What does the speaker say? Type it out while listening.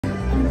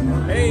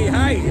Hey,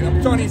 hi,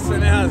 I'm Tony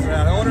Zendejas,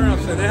 owner of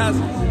Zendejas.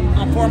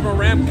 I'm former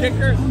ramp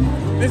kicker.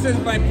 This is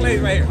my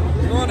place right here.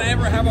 If you want to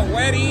ever have a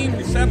wedding,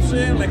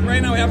 reception, like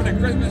right now we're having a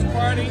Christmas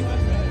party.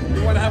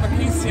 You want to have a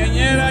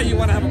quinceañera, you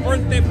want to have a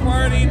birthday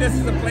party, this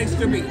is the place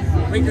to be.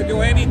 We can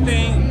do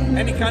anything,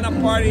 any kind of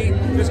party,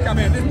 just come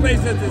here. This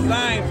place is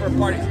designed for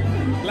parties.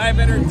 Live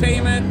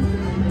entertainment,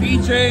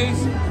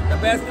 DJs, the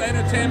best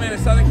entertainment in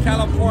Southern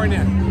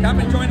California.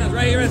 Come and join us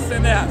right here at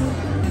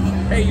Zendejas.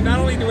 Hey, not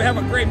only do we have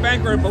a great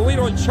banquet, but we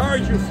don't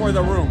charge you for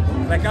the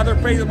room. Like other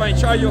places might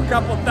charge you a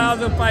couple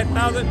thousand,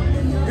 5,000.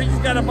 You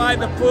just gotta buy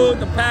the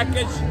food, the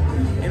package.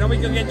 You know, we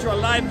can get you a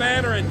live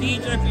band or a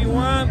DJ if you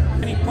want.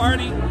 Any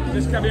party,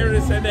 just come here to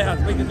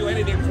Zendejas. We can do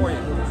anything for you.